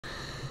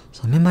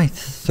So I'm in my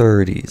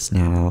 30s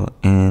now,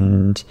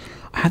 and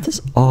I have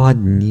this odd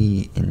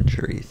knee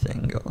injury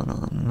thing going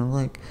on. And I'm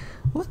like,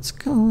 what's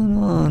going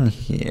on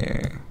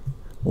here?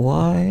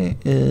 Why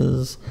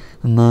is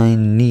my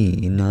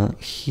knee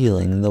not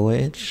healing the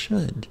way it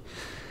should?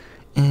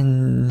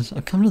 And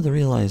I've come to the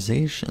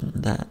realization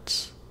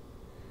that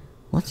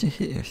once you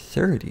hit your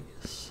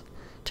 30s,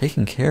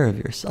 taking care of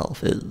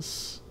yourself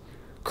is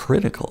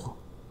critical.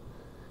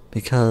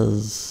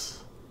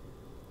 Because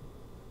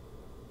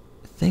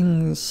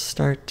things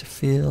start to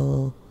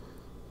feel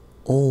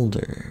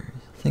older.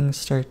 Things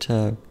start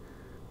to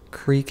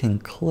creak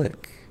and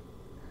click.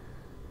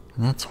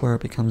 And that's where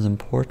it becomes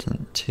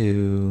important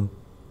to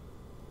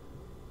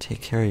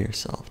take care of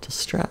yourself, to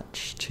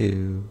stretch,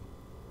 to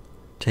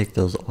take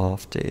those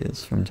off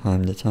days from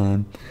time to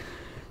time,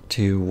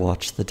 to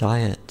watch the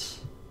diet.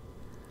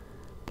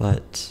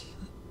 But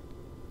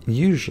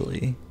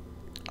usually,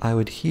 I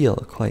would heal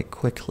quite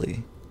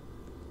quickly.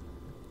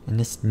 And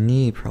this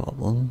knee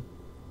problem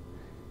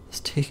is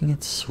taking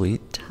its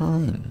sweet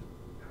time.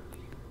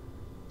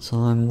 So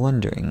I'm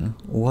wondering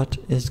what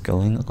is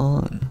going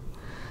on.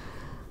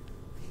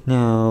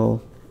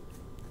 Now,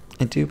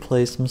 I do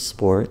play some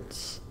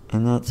sports,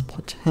 and that's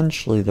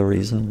potentially the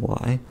reason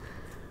why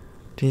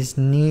these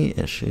knee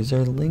issues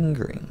are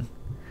lingering.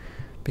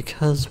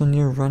 Because when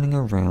you're running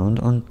around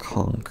on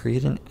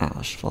concrete and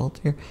asphalt,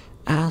 you're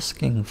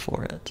asking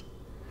for it.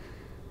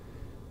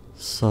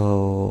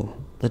 So,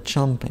 the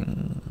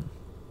jumping,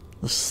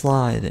 the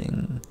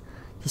sliding,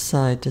 the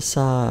side to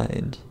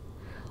side,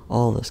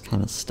 all this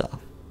kind of stuff.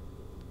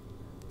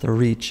 The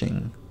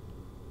reaching,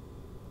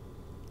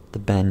 the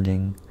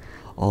bending,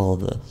 all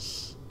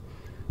this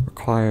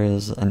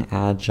requires an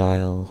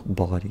agile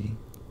body.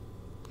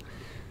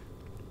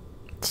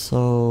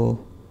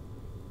 So,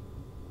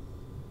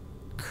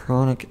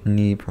 chronic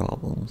knee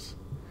problems.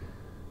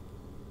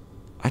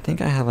 I think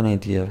I have an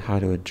idea of how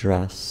to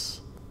address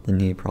the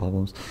knee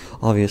problems.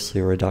 Obviously,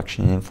 a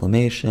reduction in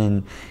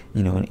inflammation,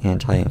 an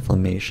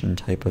anti-inflammation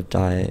type of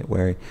diet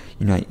where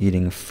you're not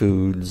eating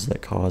foods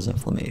that cause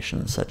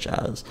inflammation, such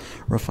as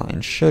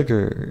refined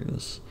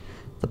sugars,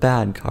 the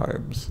bad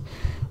carbs,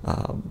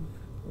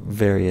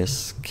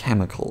 various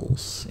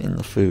chemicals in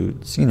the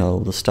foods,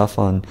 the stuff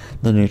on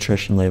the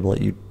nutrition label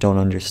that you don't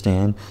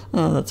understand.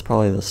 That's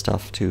probably the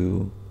stuff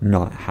to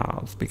not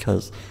have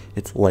because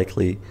it's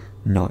likely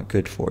not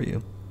good for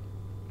you.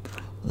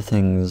 The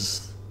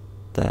things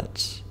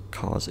that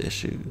cause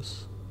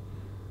issues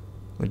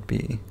would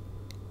be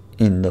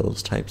in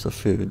those types of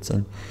foods,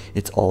 and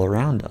it's all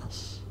around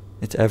us.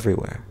 It's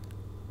everywhere.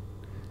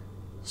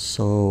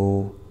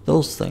 So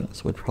those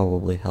things would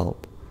probably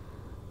help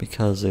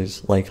because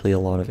there's likely a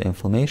lot of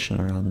inflammation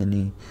around the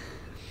knee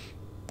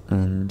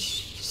and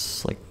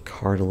just like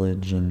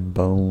cartilage and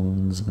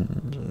bones,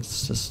 and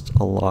it's just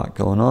a lot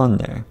going on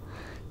there.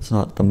 It's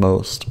not the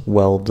most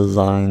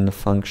well-designed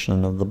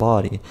function of the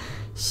body,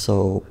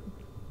 so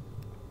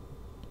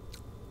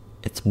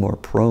it's more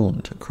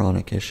prone to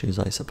chronic issues,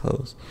 I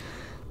suppose.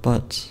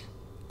 But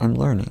I'm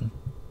learning.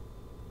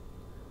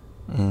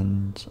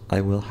 And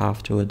I will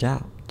have to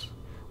adapt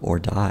or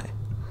die.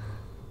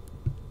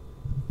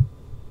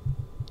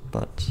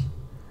 But,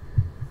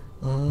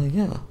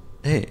 yeah.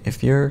 Hey,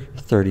 if you're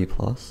 30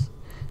 plus,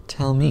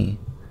 tell me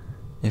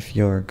if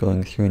you're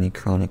going through any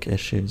chronic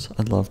issues.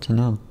 I'd love to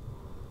know.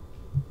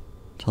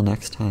 Till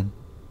next time.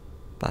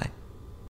 Bye.